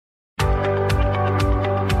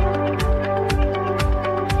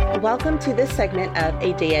Welcome to this segment of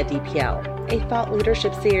A Day at DPL, a thought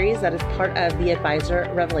leadership series that is part of the Advisor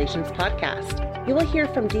Revelations podcast. You will hear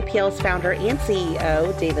from DPL's founder and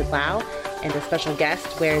CEO, David Lau, and a special guest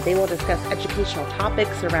where they will discuss educational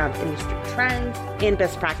topics around industry trends and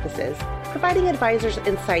best practices, providing advisors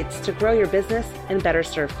insights to grow your business and better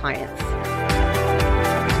serve clients.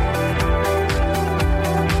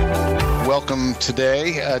 Welcome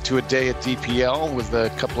today to A Day at DPL with a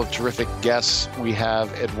couple of terrific guests. We have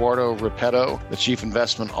Eduardo Repetto, the Chief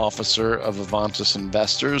Investment Officer of Avantis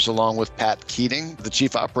Investors, along with Pat Keating, the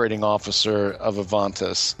Chief Operating Officer of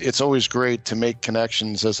Avantis. It's always great to make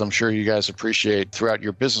connections, as I'm sure you guys appreciate, throughout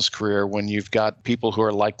your business career when you've got people who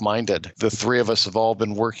are like-minded. The three of us have all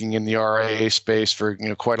been working in the RIA space for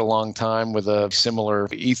quite a long time with a similar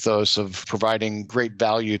ethos of providing great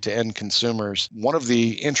value to end consumers. One of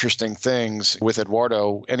the interesting things with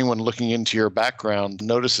Eduardo, anyone looking into your background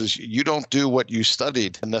notices you don't do what you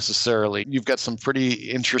studied necessarily. You've got some pretty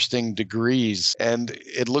interesting degrees, and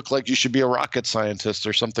it looked like you should be a rocket scientist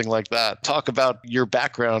or something like that. Talk about your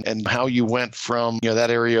background and how you went from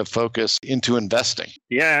that area of focus into investing.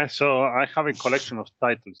 Yeah, so I have a collection of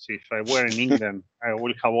titles. If I were in England, I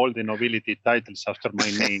will have all the nobility titles after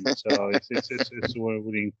my name. So it's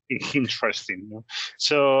really interesting.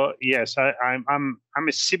 So yes, I'm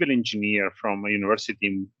a civil engineer from a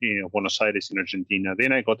university in Buenos Aires in Argentina.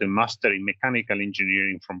 Then I got a master in mechanical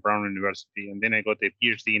engineering from Brown University, and then I got a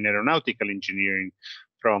PhD in aeronautical engineering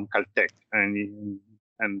from Caltech. And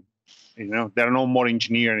there are no more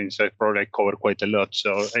engineering, so I probably cover quite a lot.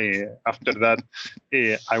 So after that,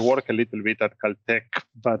 I work a little bit at Caltech,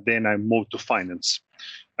 but then I moved to finance.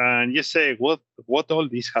 And you say, what all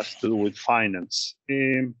this has to do with finance?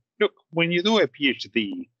 Look, when you do a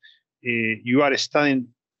PhD, you are studying,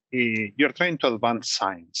 you're trying to advance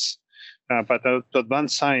science. But to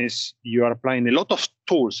advance science, you are applying a lot of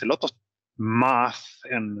tools, a lot of math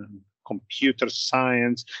and computer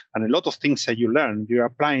science, and a lot of things that you learn. You're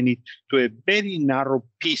applying it to a very narrow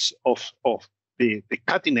piece of the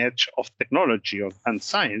cutting edge of technology and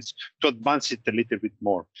science to advance it a little bit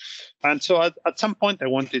more. And so at some point, I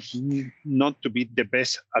wanted not to be the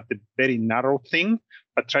best at the very narrow thing,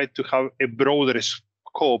 but try to have a broader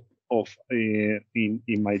scope of in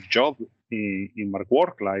my job, in my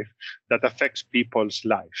work life, that affects people's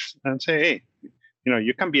lives. And say, hey,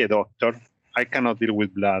 you can be a doctor. I cannot deal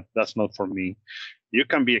with blood. That's not for me. You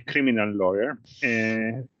can be a criminal lawyer,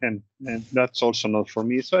 and that's also not for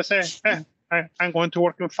me. So I say, I'm going to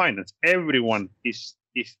work in finance. Everyone is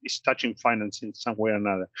touching finance in some way or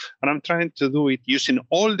another. And I'm trying to do it using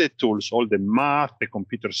all the tools, all the math, the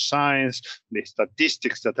computer science, the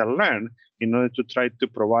statistics that I learned in order to try to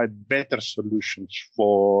provide better solutions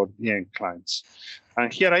for the end clients.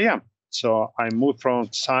 And here I am. So I moved from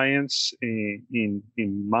science in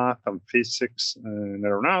math and physics and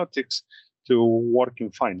aeronautics to work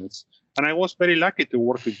in finance. And I was very lucky to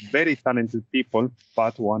work with very talented people,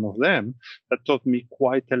 but one of them that taught me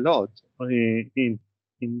quite a lot in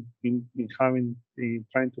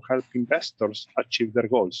trying to help investors achieve their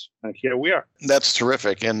goals. And here we are. That's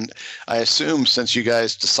terrific. And I assume since you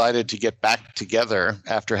guys decided to get back together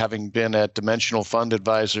after having been at Dimensional Fund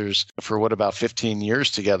Advisors for about 15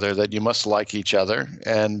 years together, that you must like each other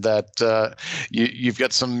and that you've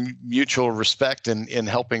got some mutual respect in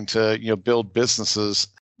helping to build businesses.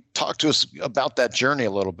 Talk to us about that journey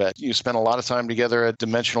a little bit. You spent a lot of time together at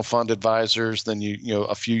Dimensional Fund Advisors. Then you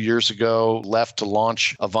a few years ago left to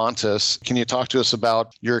launch Avantis. Can you talk to us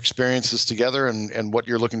about your experiences together and what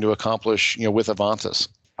you're looking to accomplish with Avantis?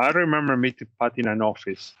 I remember meeting Pat in an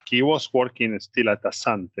office. He was working still at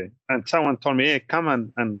Asante. And someone told me, hey, come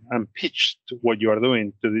and pitch what you are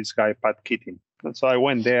doing to this guy, Pat Keating. And so I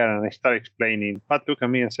went there and I started explaining. Pat looked at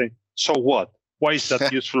me and said, so what? Why is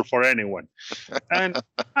that useful for anyone? And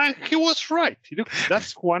he was right. Look,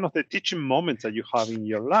 that's one of the teaching moments that you have in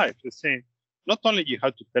your life. It's saying, not only you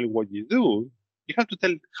have to tell what you do, you have to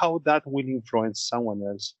tell how that will influence someone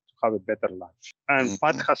else to have a better life. And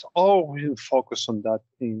Pat has always focused on that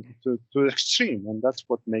to the extreme. And that's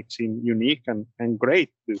what makes him unique and great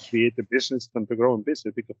to create a business and to grow in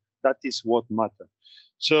business, because that is what matters.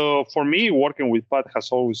 So for me, working with Pat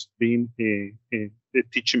has always been a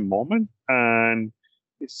teaching moment. And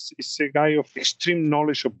it's a guy of extreme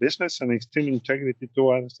knowledge of business and extreme integrity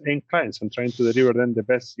towards end clients and trying to deliver them the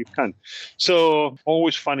best you can. So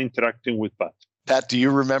always fun interacting with Pat. Pat, do you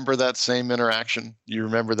remember that same interaction? You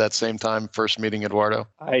remember that same time first meeting Eduardo?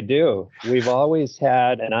 I do. We've always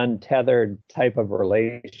had an untethered type of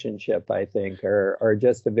relationship, I think, or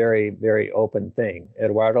just a very, very open thing.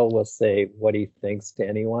 Eduardo will say what he thinks to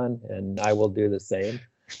anyone, and I will do the same.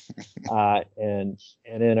 And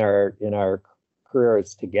in our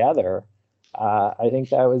careers together, I think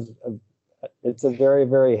that was it's a very,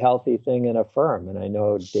 very healthy thing in a firm. And I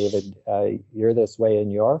know, David, you're this way in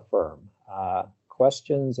your firm.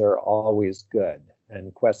 Questions are always good,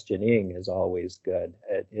 and questioning is always good.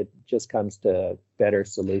 It just comes to better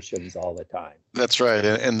solutions all the time. That's right.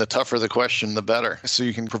 And the tougher the question, the better. So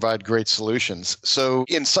you can provide great solutions. So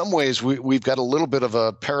in some ways, we've got a little bit of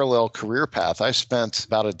a parallel career path. I spent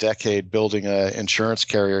about a decade building an insurance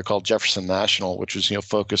carrier called Jefferson National, which was,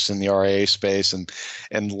 focused in the RIA space,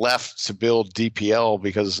 and left to build DPL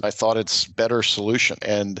because I thought it's a better solution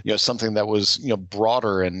and, something that was,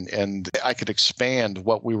 broader and I could expand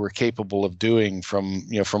what we were capable of doing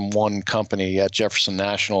from one company at Jefferson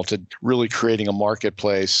National to really creating a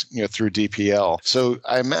marketplace, through DPL. So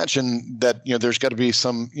I imagine that there's got to be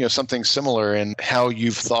something similar in how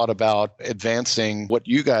you've thought about advancing what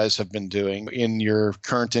you guys have been doing in your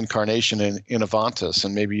current incarnation in Avantis,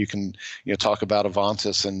 and maybe you can talk about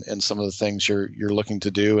Avantis and some of the things you're looking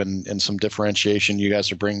to do and some differentiation you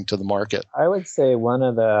guys are bringing to the market. I would say one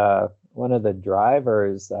of the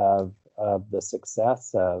drivers of the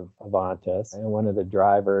success of Avantis, and one of the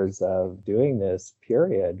drivers of doing this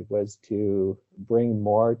period, was to bring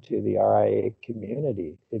more to the RIA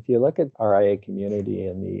community. If you look at RIA community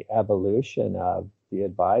and the evolution of the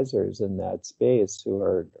advisors in that space who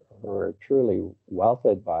are truly wealth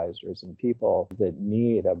advisors and people that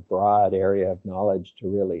need a broad area of knowledge to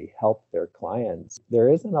really help their clients, there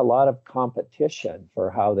isn't a lot of competition for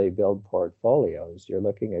how they build portfolios. You're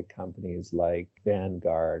looking at companies like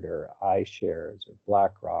Vanguard or iShares or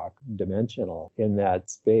BlackRock, Dimensional in that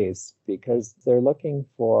space, because they're looking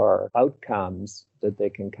for outcomes that they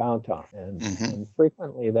can count on. And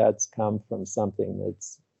frequently that's come from something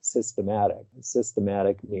that's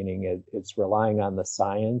systematic meaning it's relying on the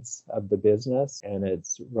science of the business, and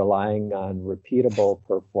it's relying on repeatable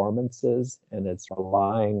performances, and it's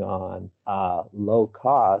relying on low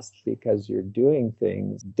cost because you're doing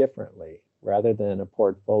things differently. Rather than a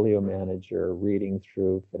portfolio manager reading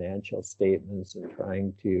through financial statements and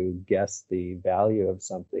trying to guess the value of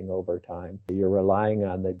something over time, you're relying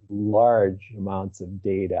on the large amounts of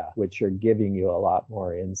data, which are giving you a lot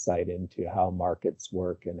more insight into how markets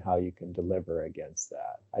work and how you can deliver against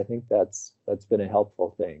that. I think that's been a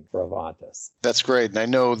helpful thing for Avantis. That's great. And I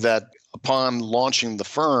know that upon launching the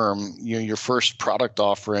firm, your first product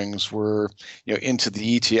offerings were, into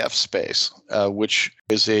the ETF space, which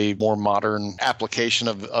is a more modern application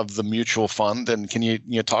of the mutual fund. And can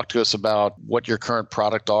you talk to us about what your current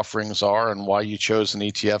product offerings are and why you chose an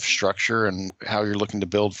ETF structure and how you're looking to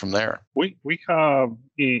build from there? We have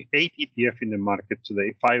 8 ETF in the market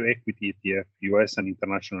today, 5 equity ETF, US and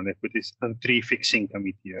international equities, and 3 fixed income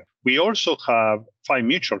ETF. We also have 5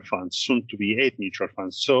 mutual funds, soon to be 8 mutual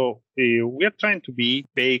funds. So we are trying to be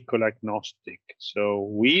vehicle agnostic. So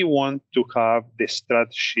we want to have the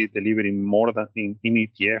strategy delivering more than in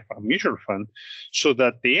ETF, a mutual fund, so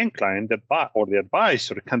that the end client or the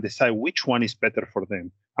advisor can decide which one is better for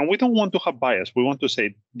them. And we don't want to have bias. We want to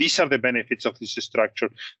say, these are the benefits of this structure.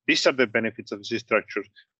 These are the benefits of this structure.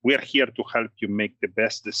 We are here to help you make the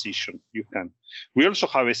best decision you can. We also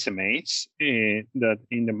have SMAs that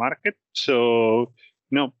in the market. So,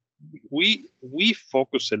 we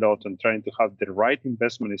focus a lot on trying to have the right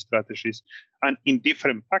investment strategies and in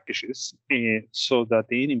different packages so that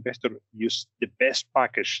the end investor use the best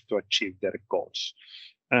package to achieve their goals.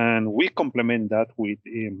 And we complement that with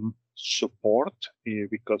support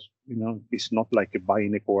because it's not like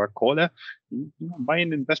buying a Coca-Cola. Buying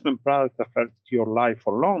an investment product affects your life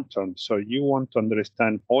for long term, so you want to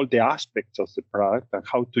understand all the aspects of the product and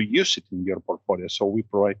how to use it in your portfolio. So we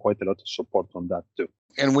provide quite a lot of support on that too.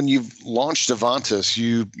 And when you've launched Avantis,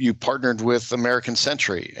 you partnered with American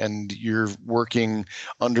Century, and you're working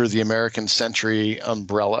under the American Century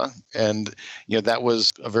umbrella. And that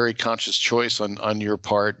was a very conscious choice on your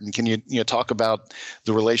part. And can you talk about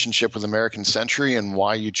the relationship with American Century and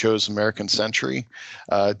why you chose American Century,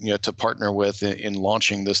 to partner with in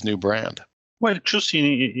launching this new brand? Well,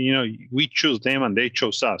 choosing, we choose them and they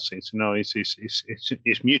chose us.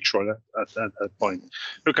 It's mutual at that point.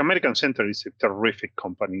 Look, American Century is a terrific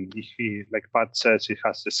company. Like Pat says, it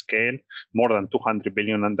has the scale, more than $200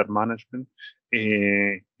 billion under management.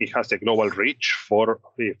 It has the global reach, 4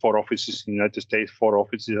 offices in the United States, 4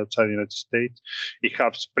 offices outside the United States. It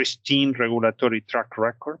has pristine regulatory track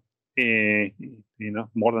record.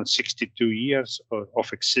 More than 62 years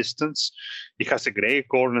of existence. It has a great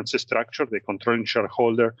governance structure. The controlling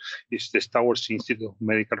shareholder is the Stowers Institute of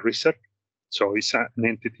Medical Research. So it's an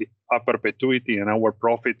entity at perpetuity, and our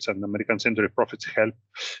profits and American Century profits help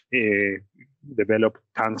develop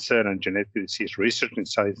cancer and genetic disease research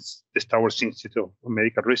inside the Towers Institute of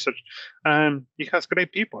Medical Research. And it has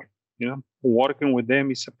great people. Working with them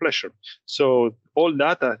is a pleasure. So all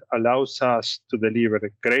that allows us to deliver a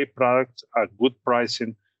great product at good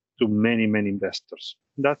pricing to many, many investors.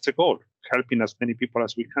 That's the goal, helping as many people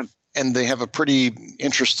as we can. And they have a pretty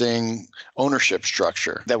interesting ownership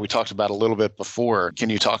structure that we talked about a little bit before. Can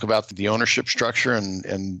you talk about the ownership structure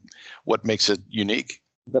and what makes it unique?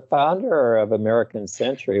 The founder of American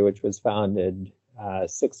Century, which was founded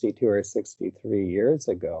 62 or 63 years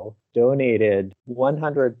ago, donated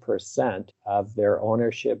 100% of their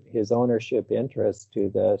ownership, his ownership interest, to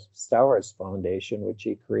the Stowers Foundation, which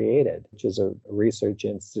he created, which is a research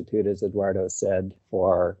institute, as Eduardo said,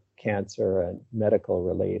 for cancer and medical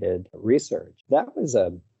related research. That was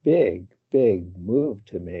a big move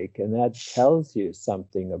to make, and that tells you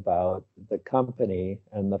something about the company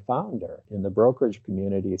and the founder. In the brokerage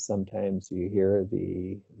community, sometimes you hear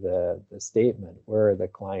the statement, "Where are the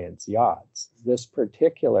clients' yachts?" This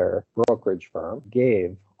particular brokerage firm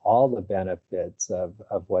gave all the benefits of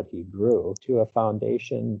what he grew to a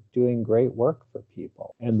foundation doing great work for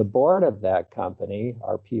people. And the board of that company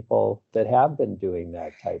are people that have been doing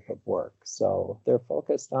that type of work. So they're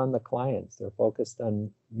focused on the clients. They're focused on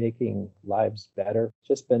making lives better.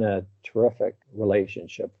 Just been a terrific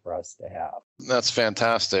relationship for us to have. That's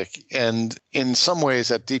fantastic. And in some ways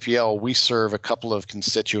at DPL, we serve a couple of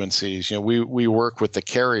constituencies. We work with the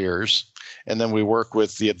carriers, and then we work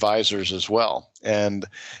with the advisors as well. And,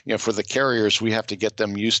 for the carriers, we have to get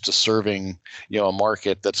them used to serving, a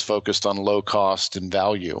market that's focused on low cost and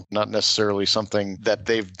value, not necessarily something that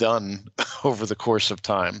they've done over the course of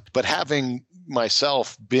time. But having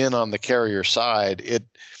myself been on the carrier side,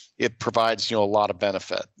 it provides, a lot of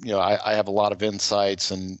benefit. I have a lot of insights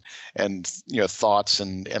and thoughts,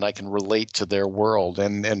 and I can relate to their world.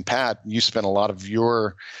 And Pat, you spent a lot of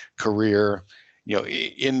your career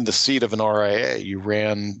in the seat of an RIA. You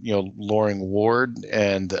ran, Loring Ward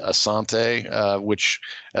and Asante, which,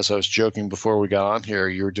 as I was joking before we got on here,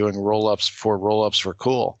 you were doing roll-ups before roll-ups were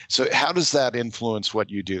cool. So how does that influence what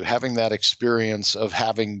you do? Having that experience of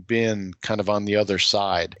having been kind of on the other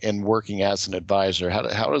side and working as an advisor,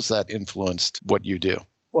 how does that influence what you do?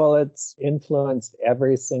 Well, it's influenced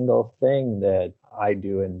every single thing that I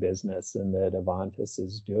do in business and that Avantis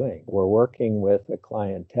is doing. We're working with a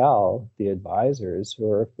clientele, the advisors,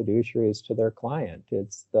 who are fiduciaries to their client.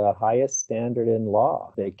 It's the highest standard in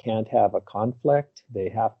law. They can't have a conflict. They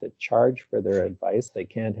have to charge for their advice. They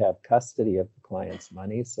can't have custody of the client's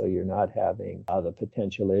money, so you're not having the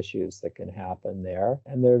potential issues that can happen there.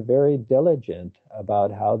 And they're very diligent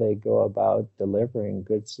about how they go about delivering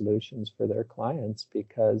good solutions for their clients,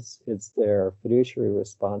 because it's their fiduciary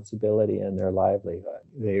responsibility and their livelihood.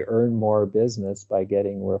 They earn more business by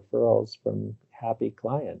getting referrals from happy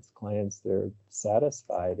clients that are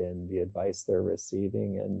satisfied in the advice they're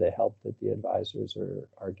receiving and the help that the advisors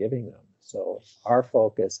are giving them. So our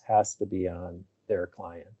focus has to be on their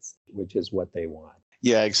clients, which is what they want.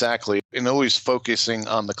 Yeah, exactly. And always focusing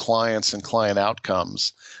on the clients and client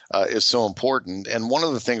outcomes is so important. And one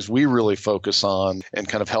of the things we really focus on and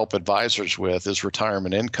kind of help advisors with is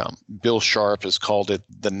retirement income. Bill Sharp has called it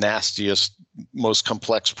the nastiest, most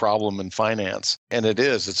complex problem in finance. And it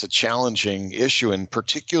is. It's a challenging issue, and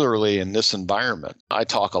particularly in this environment. I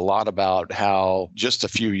talk a lot about how just a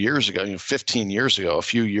few years ago, 15 years ago, a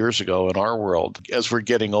few years ago in our world, as we're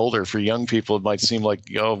getting older, for young people, it might seem like,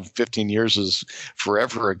 15 years is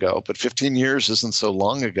forever ago, but 15 years isn't so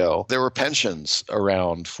long ago. There were pensions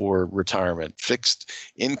around for retirement. Fixed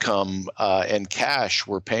income and cash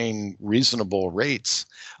were paying reasonable rates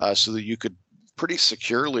so that you could pretty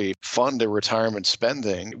securely fund a retirement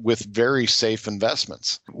spending with very safe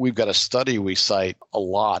investments. We've got a study we cite a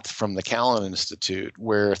lot from the Callan Institute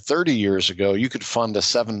where 30 years ago, you could fund a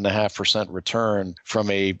 7.5% return from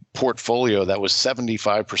a portfolio that was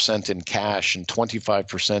 75% in cash and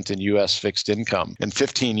 25% in U.S. fixed income. And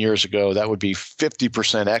 15 years ago, that would be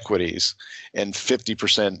 50% equities and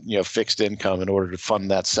 50% fixed income in order to fund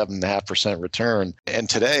that 7.5% return. And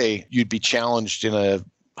today, you'd be challenged in a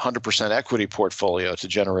 100% equity portfolio to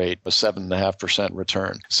generate a 7.5%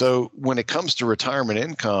 return. So when it comes to retirement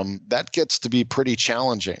income, that gets to be pretty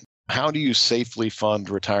challenging. How do you safely fund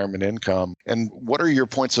retirement income? And what are your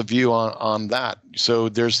points of view on that? So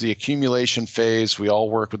there's the accumulation phase. We all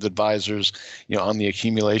work with advisors, on the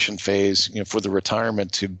accumulation phase, for the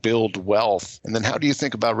retirement to build wealth. And then how do you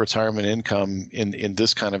think about retirement income in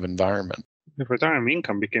this kind of environment? The retirement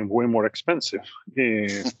income became way more expensive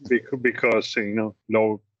because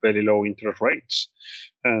very low interest rates.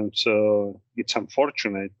 And so it's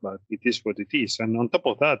unfortunate, but it is what it is. And on top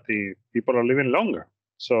of that, the people are living longer.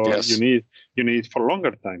 So Yes. you need it for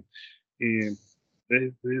longer time.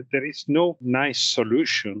 There is no nice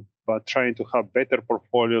solution, but trying to have better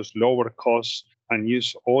portfolios, lower costs, and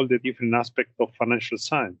use all the different aspects of financial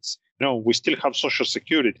science. We still have Social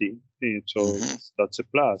Security, so that's a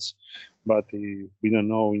plus. But we don't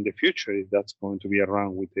know in the future if that's going to be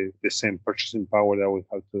around with the same purchasing power that we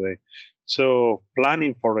have today. So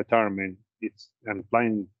planning for retirement,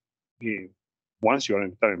 once you're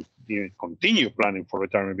in retirement, continue planning for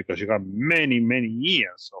retirement because you have many, many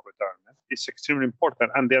years of retirement. It's extremely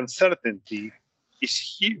important. And the uncertainty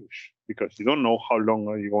is huge because you don't know how long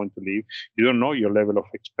are you going to live. You don't know your level of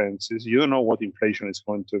expenses. You don't know what inflation is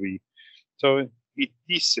going to be. So it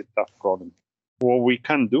is a tough problem. What we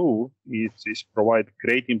can do is provide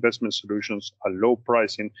great investment solutions at low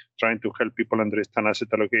pricing, trying to help people understand asset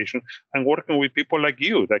allocation, and working with people like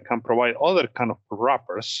you that can provide other kind of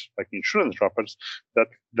wrappers, like insurance wrappers, that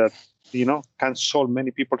can solve many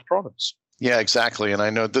people's problems. Yeah, exactly. And I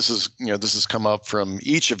know this has come up from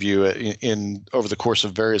each of you in over the course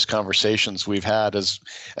of various conversations we've had as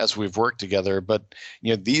we've worked together. But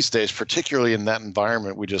these days, particularly in that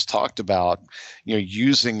environment we just talked about,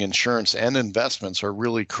 using insurance and investments are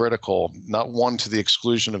really critical. Not one to the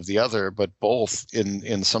exclusion of the other, but both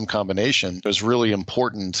in some combination is really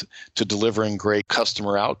important to delivering great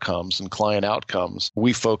customer outcomes and client outcomes.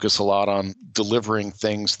 We focus a lot on delivering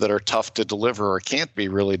things that are tough to deliver or can't be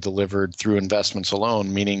really delivered through investments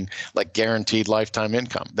alone, meaning like guaranteed lifetime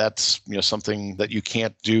income. That's something that you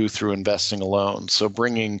can't do through investing alone. So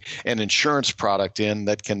bringing an insurance product in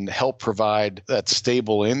that can help provide that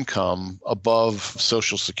stable income above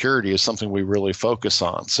Social Security is something we really focus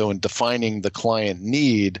on. So in defining the client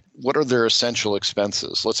need, what are their essential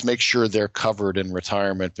expenses? Let's make sure they're covered in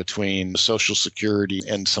retirement between Social Security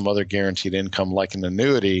and some other guaranteed income like an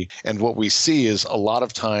annuity. And what we see is a lot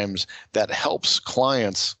of times that helps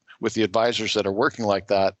clients with the advisors that are working like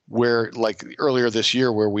that, where like earlier this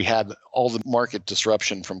year where we had all the market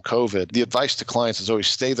disruption from COVID, the advice to clients is always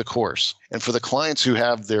stay the course. And for the clients who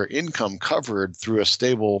have their income covered through a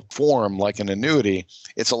stable form like an annuity,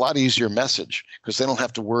 it's a lot easier message because they don't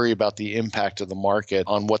have to worry about the impact of the market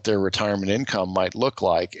on what their retirement income might look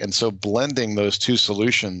like. And so blending those two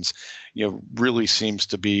solutions really seems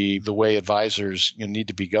to be the way advisors need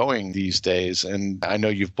to be going these days. And I know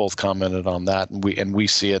you've both commented on that, and we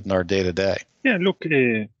see it in our day to day. Yeah, look,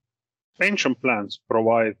 pension plans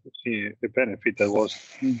provide a benefit that was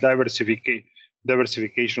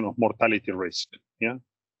diversification of mortality risk. Yeah,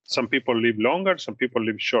 some people live longer, some people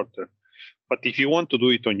live shorter. But if you want to do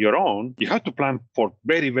it on your own, you have to plan for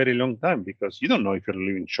very, very long time because you don't know if you're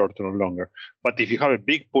living shorter or longer. But if you have a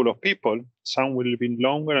big pool of people, some will live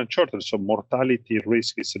longer and shorter. So mortality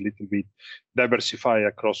risk is a little bit diversified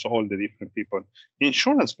across all the different people.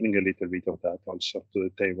 Insurance brings a little bit of that also to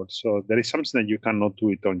the table. So there is something that you cannot do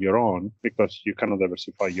it on your own because you cannot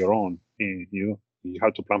diversify your own. You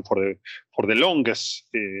have to plan for the longest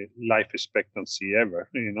life expectancy ever,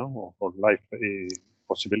 or life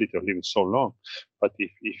possibility of living so long. But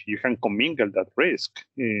if you can commingle that risk,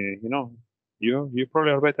 you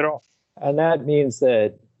probably are better off. And that means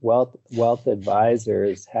that wealth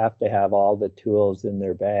advisors have to have all the tools in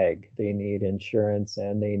their bag. They need insurance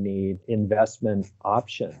and they need investment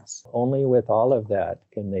options. Only with all of that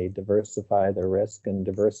can they diversify the risk and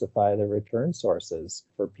diversify the return sources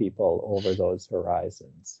for people over those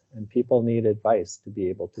horizons. And people need advice to be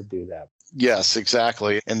able to do that. Yes,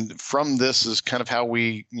 exactly. And from this is kind of how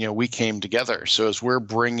we came together. So as we're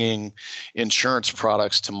bringing insurance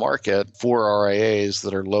products to market for RIAs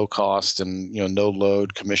that are low cost and, no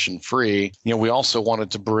load, commission free, we also wanted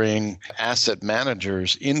to bring asset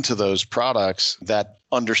managers into those products that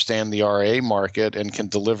understand the RIA market and can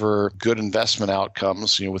deliver good investment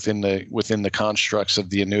outcomes, within the constructs of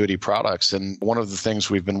the annuity products. And one of the things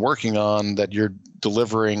we've been working on that you're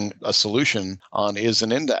delivering a solution on is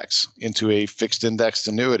an index into a fixed indexed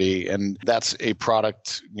annuity. And that's a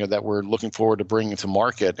product, that we're looking forward to bringing to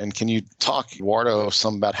market. And can you talk, Eduardo,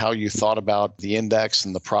 some about how you thought about the index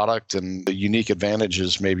and the product and the unique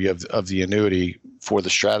advantages maybe of the annuity for the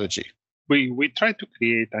strategy? We try to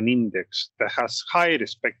create an index that has higher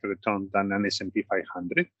expected return than an S&P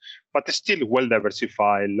 500, but still well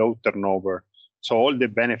diversified, low turnover. So all the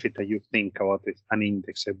benefit that you think about an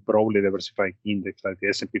index, a broadly diversified index like the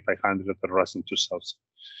S&P 500 or the Russell 2000.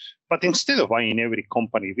 But instead of buying every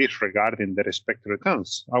company disregarding their expected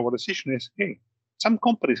returns, our decision is, hey, some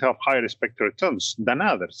companies have higher expected returns than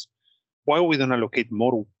others. Why we don't allocate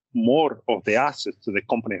more more of the assets to the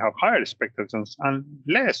company have higher expected returns and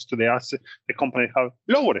less to the assets the company have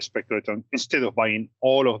lower expected return, instead of buying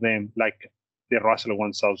all of them like the Russell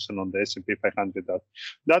 1000 on the S&P 500.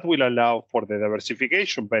 That will allow for the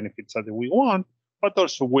diversification benefits that we want, but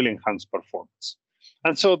also will enhance performance.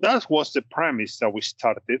 And so that was the premise that we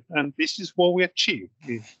started, and this is what we achieved.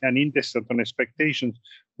 An index that on expectations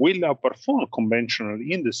will outperform conventional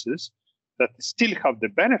indices that still have the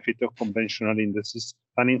benefit of conventional indices.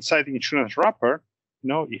 And inside the insurance wrapper,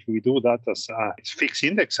 if we do that as a fixed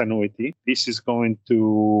index annuity, this is going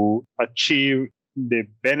to achieve the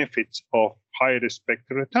benefits of higher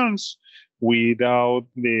expected returns without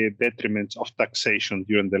the detriment of taxation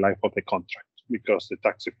during the life of the contract, because the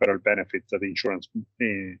tax deferral benefits that the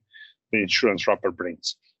insurance wrapper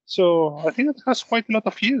brings. So I think it has quite a lot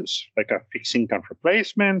of use, like a fixed income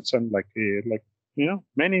replacements and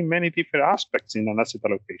many different aspects in an asset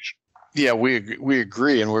allocation. Yeah, we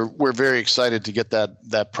agree, and we're very excited to get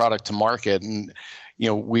that product to market. And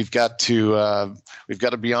we've got to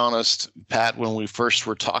be honest, Pat. When we first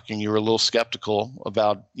were talking, you were a little skeptical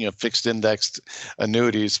about fixed indexed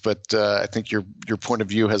annuities, but I think your point of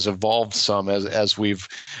view has evolved some as we've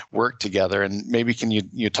worked together. And maybe can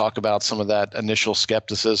you talk about some of that initial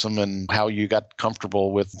skepticism and how you got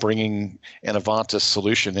comfortable with bringing an Avantis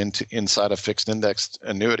solution inside a fixed indexed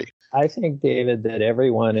annuity? I think, David, that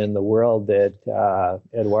everyone in the world that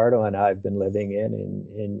Eduardo and I have been living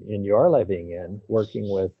in you're living in, working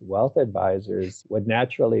with wealth advisors, would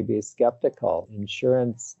naturally be skeptical.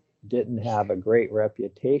 Insurance didn't have a great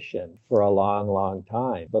reputation for a long, long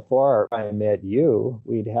time. Before I met you,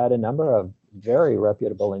 we'd had a number of very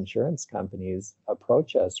reputable insurance companies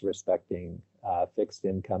approach us respecting fixed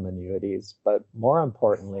income annuities, but more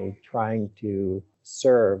importantly, trying to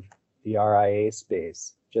serve the RIA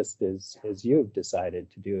space, just as you've decided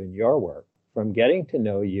to do in your work. From getting to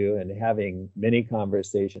know you and having many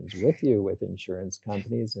conversations with you with insurance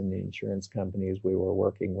companies and the insurance companies we were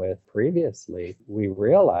working with previously, we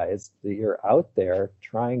realized that you're out there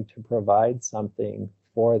trying to provide something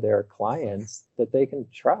for their clients that they can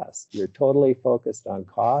trust. You're totally focused on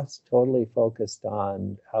cost, totally focused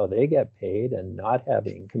on how they get paid and not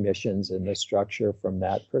having commissions in the structure from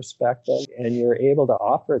that perspective. And you're able to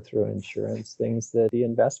offer through insurance things that the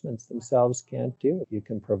investments themselves can't do. You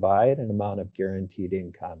can provide an amount of guaranteed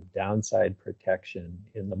income, downside protection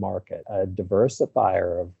in the market, a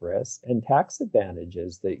diversifier of risk, and tax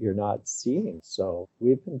advantages that you're not seeing. So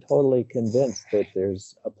we've been totally convinced that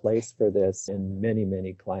there's a place for this in many, many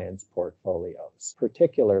clients' portfolios,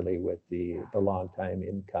 particularly with the long time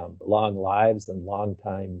income, long lives and long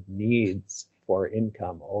time needs for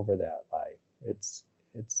income over that life. It's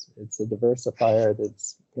a diversifier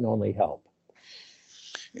that can only help.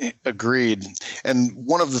 Agreed. And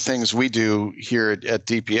one of the things we do here at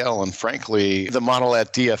DPL, and frankly, the model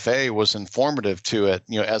at DFA was informative to it,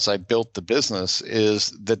 as I built the business,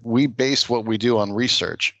 is that we base what we do on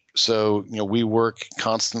research. So, we work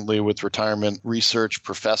constantly with retirement research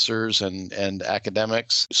professors and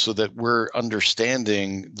academics so that we're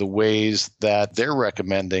understanding the ways that they're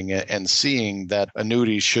recommending and seeing that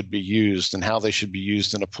annuities should be used and how they should be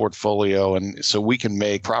used in a portfolio. And so we can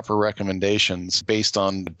make proper recommendations based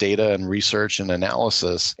on data and research and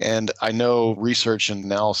analysis. And I know research and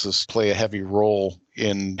analysis play a heavy role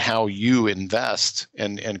in how you invest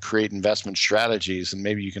and create investment strategies. And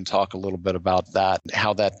maybe you can talk a little bit about that,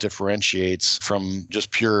 how that differentiates from just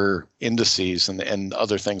pure indices and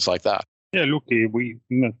other things like that. Yeah, look,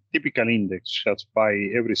 typical index just by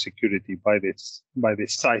every security by the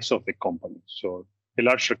size of the company. So a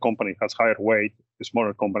larger company has higher weight, a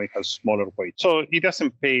smaller company has smaller weight. So it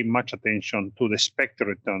doesn't pay much attention to the expected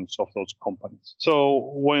returns of those companies.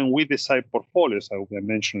 So when we decide portfolios, as I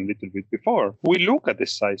mentioned a little bit before, we look at the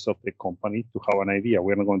size of the company to have an idea.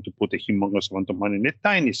 We're not going to put a humongous amount of money in a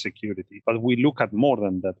tiny security, but we look at more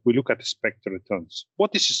than that. We look at expected returns.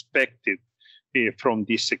 What is expected from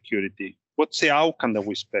this security? What's the outcome that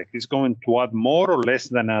we expect? Is going to add more or less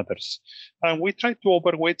than others? And we try to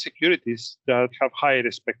overweight securities that have higher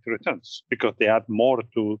expected returns because they add more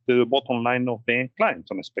to the bottom line of the end client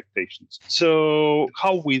on expectations. So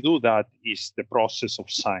how we do that is the process of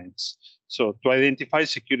science. So to identify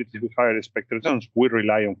securities with higher expected returns, we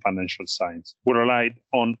rely on financial science. We rely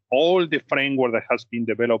on all the framework that has been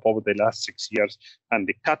developed over the last 6 years and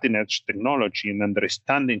the cutting edge technology and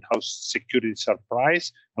understanding how securities are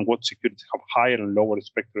priced and what securities have higher and lower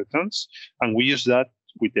expected returns. And we use that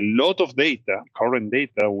with a lot of data, current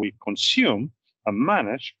data we consume and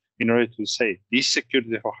manage in order to say these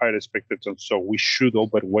securities have higher expected returns, so we should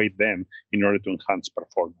overweight them in order to enhance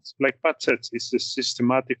performance. Like Pat said, it's a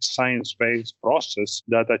systematic science-based process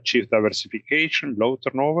that achieves diversification, low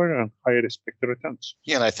turnover, and higher expected returns.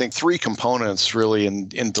 Yeah, and I think three components really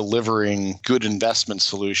in delivering good investment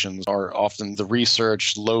solutions are often the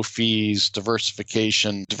research, low fees,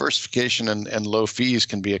 diversification. Diversification and low fees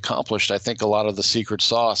can be accomplished. I think a lot of the secret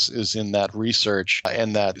sauce is in that research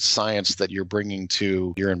and that science that you're bringing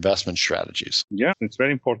to your investment strategies. Yeah, it's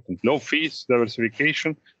very important. Low fees,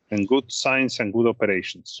 diversification, and good science and good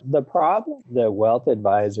operations. The problem that wealth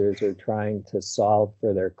advisors are trying to solve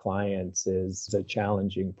for their clients is a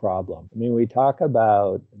challenging problem. I mean, we talk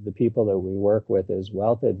about the people that we work with as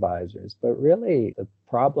wealth advisors, but really the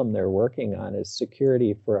problem they're working on is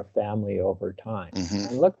security for a family over time. Mm-hmm.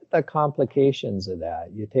 And look at the complications of that.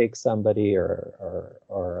 You take somebody or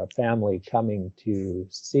a family coming to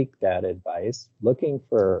seek that advice, looking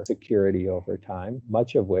for security over time,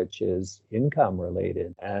 much of which is income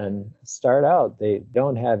related. And start out, they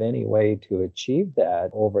don't have any way to achieve that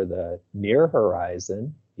over the near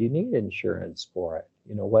horizon. You need insurance for it.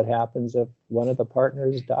 You know, what happens if one of the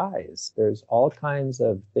partners dies? There's all kinds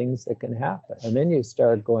of things that can happen. And then you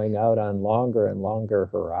start going out on longer and longer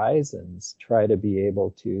horizons, try to be able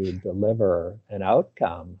to deliver an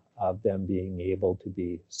outcome of them being able to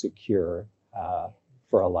be secure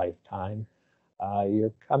for a lifetime.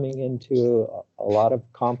 You're coming into a lot of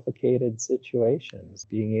complicated situations.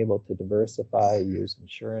 Being able to diversify, use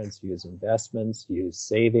insurance, use investments, use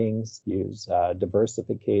savings, use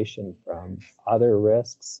diversification from other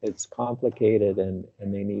risks. It's complicated, and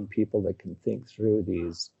they need people that can think through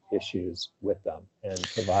these issues with them and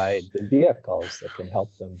provide the vehicles that can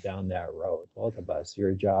help them down that road. Both of us,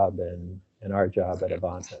 your job and our job at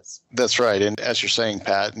Avantis. That's right. And as you're saying,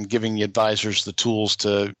 Pat, and giving the advisors the tools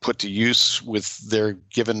to put to use with their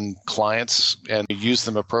given clients and use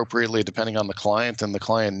them appropriately depending on the client and the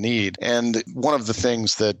client need. And one of the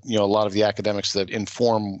things that, you know, a lot of the academics that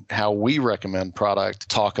inform how we recommend product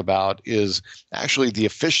talk about is actually the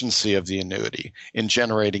efficiency of the annuity in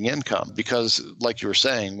generating income. Because like you were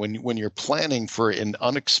saying, when you're planning for an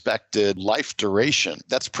unexpected life duration,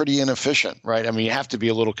 that's pretty inefficient, right? I mean, you have to be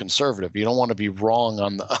a little conservative. You don't want to be wrong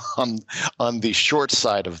on the short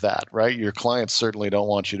side of that, right? Your clients certainly don't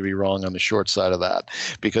want you to be wrong on the short side of that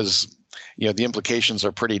because, you know, the implications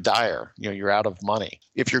are pretty dire. You know, you're out of money.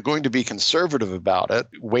 If you're going to be conservative about it,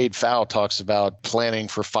 Wade Pfau talks about planning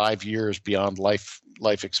for 5 years beyond life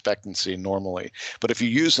expectancy normally. But if you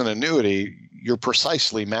use an annuity, you're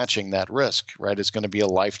precisely matching that risk, right? It's going to be a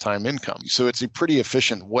lifetime income. So it's a pretty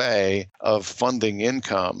efficient way of funding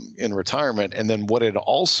income in retirement. And then what it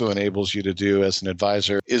also enables you to do as an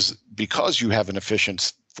advisor is, because you have an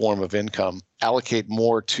efficient form of income, allocate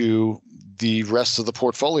more to the rest of the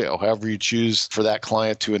portfolio, however you choose for that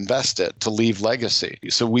client to invest it, to leave legacy.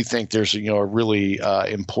 So we think there's a really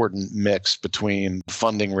important mix between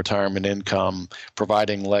funding retirement income,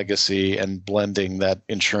 providing legacy, and blending that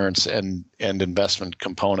insurance and investment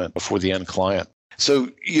component for the end client. So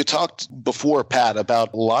you talked before, Pat,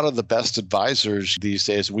 about a lot of the best advisors these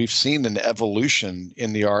days. We've seen an evolution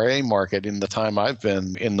in the RIA market in the time I've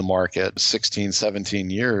been in the market, 16,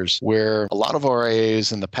 17 years, where a lot of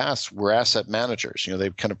RIAs in the past were asset managers. You know,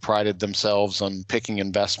 they've kind of prided themselves on picking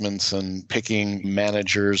investments and picking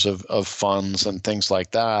managers of funds and things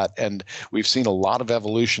like that. And we've seen a lot of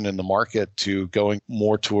evolution in the market to going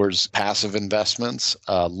more towards passive investments,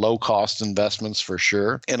 low-cost investments for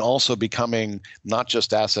sure, and also becoming not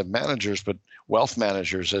just asset managers, but wealth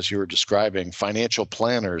managers, as you were describing, financial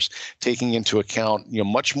planners, taking into account, you know,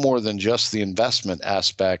 much more than just the investment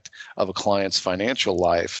aspect of a client's financial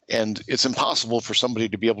life. And it's impossible for somebody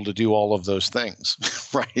to be able to do all of those things,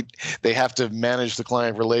 right? They have to manage the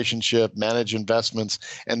client relationship, manage investments.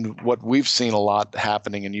 And what we've seen a lot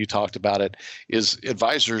happening, and you talked about it, is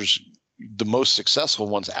advisors, the most successful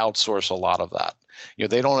ones, outsource a lot of that. You know,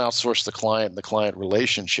 they don't outsource the client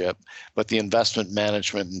relationship, but the investment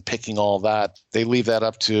management and picking all that, they leave that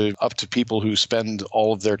up to people who spend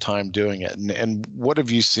all of their time doing it. And what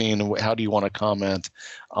have you seen? How do you want to comment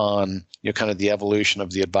on, you know, kind of the evolution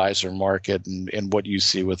of the advisor market and what you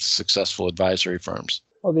see with successful advisory firms?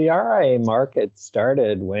 Well, the RIA market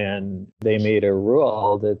started when they made a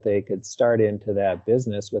rule that they could start into that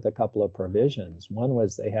business with a couple of provisions. One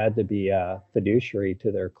was they had to be a fiduciary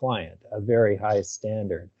to their client, a very high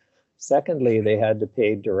standard. Secondly, they had to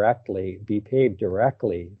be paid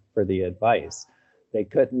directly for the advice. They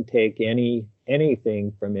couldn't take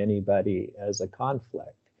anything from anybody as a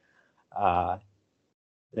conflict.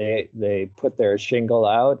 They put their shingle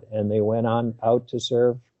out and they went on out to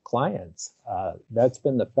serve clients. That's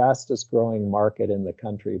been the fastest growing market in the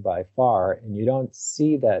country by far, and you don't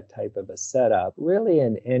see that type of a setup really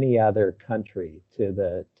in any other country to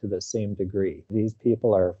the same degree. These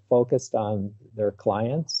people are focused on their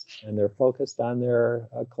clients, and they're focused on their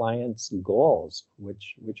clients' goals,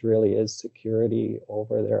 which really is security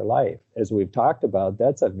over their life. As we've talked about,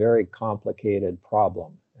 that's a very complicated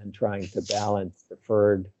problem, and trying to balance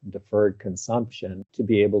deferred consumption to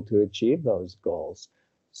be able to achieve those goals.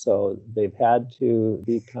 So they've had to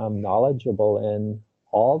become knowledgeable in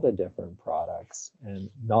all the different products and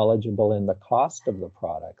knowledgeable in the cost of the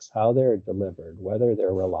products, how they're delivered, whether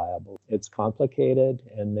they're reliable. It's complicated,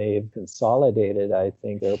 and they've consolidated, I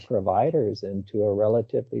think, their providers into a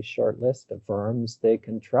relatively short list of firms they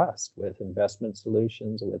can trust with investment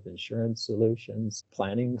solutions, with insurance solutions,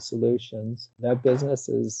 planning solutions. That business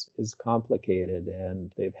is complicated,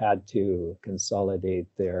 and they've had to consolidate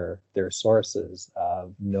their sources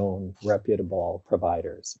of known, reputable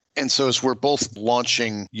providers. And so as we're both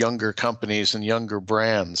launching younger companies and younger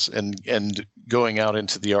brands and going out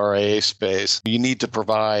into the RIA space, you need to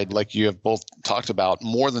provide, like you have both talked about,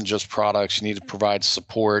 more than just products. You need to provide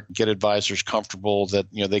support, get advisors comfortable that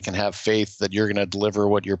they can have faith that you're going to deliver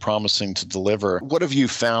what you're promising to deliver. What have you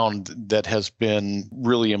found that has been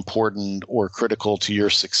really important or critical to your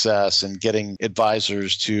success in getting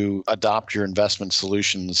advisors to adopt your investment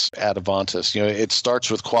solutions at Avantis? It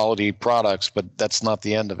starts with quality products, but that's not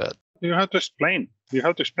the end of it. You have to explain. You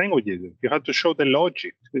have to explain what you do. You have to show the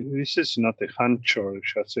logic. This is not a hunch or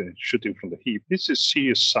just a shooting from the hip. This is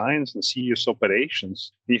serious science and serious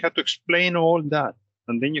operations. You have to explain all that.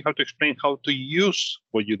 And then you have to explain how to use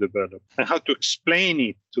what you develop and how to explain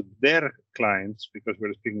it to their clients, because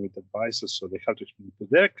we're speaking with advisors, so they have to explain to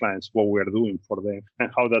their clients what we're doing for them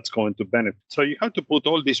and how that's going to benefit. So you have to put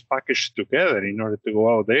all this package together in order to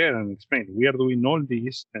go out there and explain, we are doing all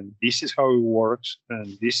this, and this is how it works,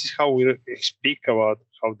 and this is how we speak about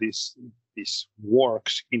how this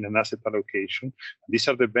works in an asset allocation. These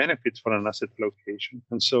are the benefits for an asset allocation,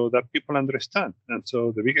 and so that people understand. And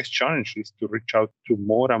so the biggest challenge is to reach out to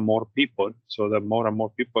more and more people so that more and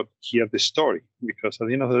more people hear the story, because at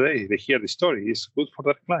the end of the day, they hear the story. It's good for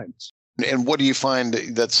their clients. And what do you find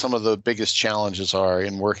that some of the biggest challenges are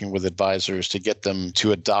in working with advisors to get them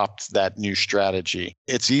to adopt that new strategy?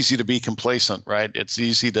 It's easy to be complacent, right? It's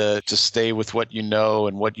easy to stay with what you know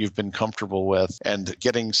and what you've been comfortable with. And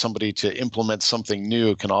getting somebody to implement something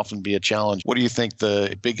new can often be a challenge. What do you think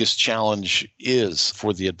the biggest challenge is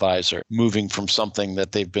for the advisor, moving from something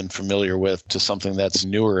that they've been familiar with to something that's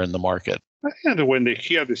newer in the market? I think that when they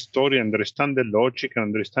hear the story and understand the logic and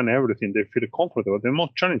understand everything, they feel comfortable. The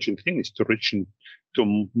most challenging thing is to reach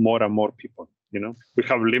to more and more people. We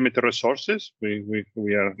have limited resources. We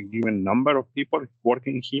are a given number of people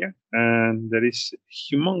working here, and there is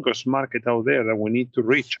a humongous market out there that we need to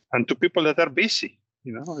reach, and to people that are busy.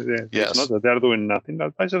 Yes. It's not that they're doing nothing.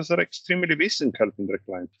 Advisors are extremely busy in helping their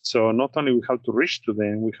clients. So not only we have to reach to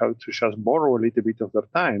them, we have to just borrow a little bit of their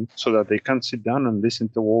time so that they can sit down and listen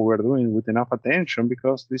to what we're doing with enough attention,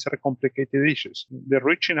 because these are complicated issues. The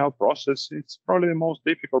reaching out process, it's probably the most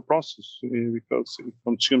difficult process because it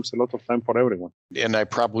consumes a lot of time for everyone. And I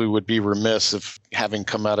probably would be remiss if, having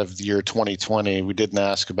come out of the year 2020, we didn't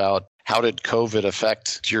ask about how did COVID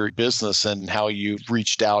affect your business and how you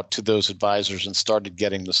reached out to those advisors and started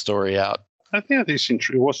getting the story out? I think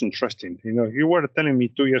it was interesting. You were telling me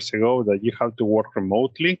 2 years ago that you have to work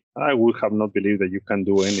remotely. I would have not believed that you can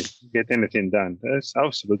get anything done. There's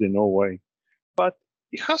absolutely no way. But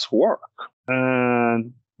it has worked.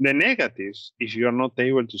 And the negatives, if you're not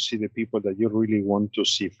able to see the people that you really want to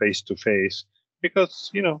see face to face, because,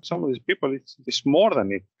 some of these people, it's more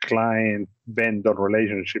than a client-vendor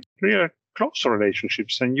relationship. Really close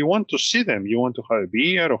relationships, and you want to see them. You want to have a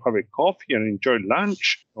beer or have a coffee and enjoy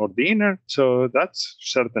lunch or dinner. So that's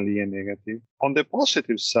certainly a negative. On the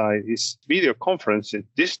positive side is video conferencing.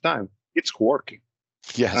 This time, it's working.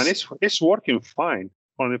 Yes. And it's working fine.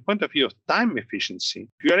 From the point of view of time efficiency,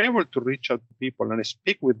 you are able to reach out to people and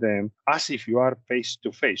speak with them as if you are face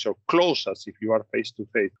to face, or close as if you are face to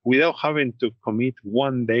face, without having to commit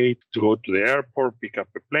one day to go to the airport, pick up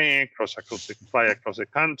a plane, fly across the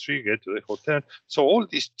country, get to the hotel. So all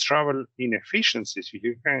these travel inefficiencies, if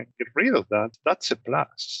you can get rid of that, that's a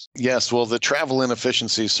plus. Yes, well, the travel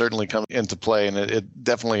inefficiencies certainly come into play, and it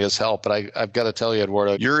definitely has helped. But I've got to tell you,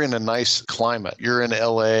 Eduardo, you're in a nice climate. You're in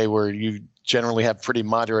LA, where you generally have pretty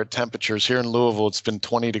moderate temperatures. Here in Louisville, it's been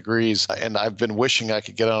 20 degrees, and I've been wishing I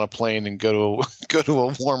could get on a plane and go to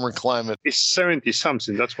a warmer climate. It's 70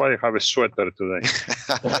 something. That's why I have a sweater today.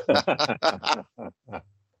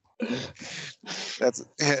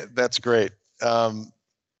 That's great.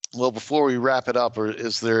 Well, before we wrap it up, or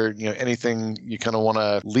is there anything you kind of want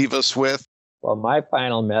to leave us with? Well, my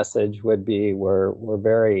final message would be we're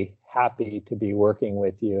very happy to be working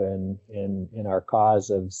with you in our cause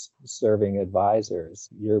of serving advisors.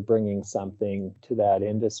 You're bringing something to that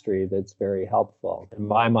industry that's very helpful. In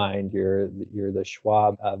my mind, you're the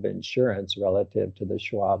Schwab of insurance relative to the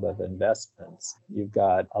Schwab of investments. You've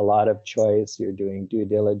got a lot of choice. You're doing due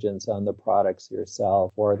diligence on the products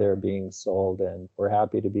yourself, or they're being sold, and we're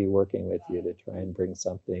happy to be working with you to try and bring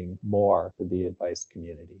something more to the advice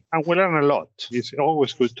community. And we learn a lot. It's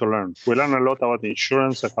always good to learn. We learn a lot about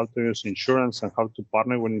insurance and how to use insurance and how to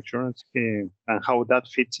partner with insurance and how that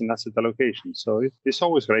fits in asset allocation. So it's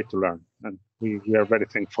always great to learn. And we are very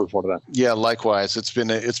thankful for that. Yeah, likewise. It's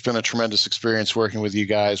been a tremendous experience working with you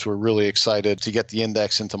guys. We're really excited to get the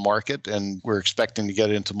index into market, and we're expecting to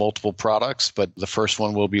get it into multiple products. But the first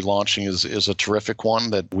one we'll be launching is a terrific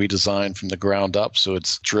one that we designed from the ground up. So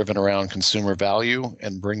it's driven around consumer value,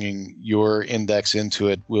 and bringing your index into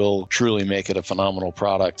it will truly make it a phenomenal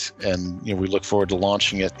product. And we look forward to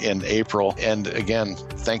launching it in April. And again,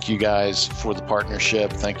 thank you guys for the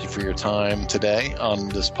partnership. Thank you for your time today on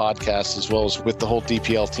this podcast, as well as with the whole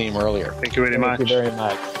DPL team earlier. Thank you very much. Thank you very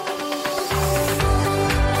much.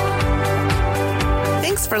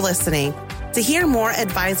 Thanks for listening. To hear more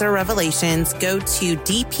Advisor Revelations, go to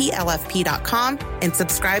dplfp.com and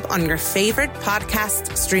subscribe on your favorite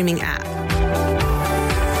podcast streaming app.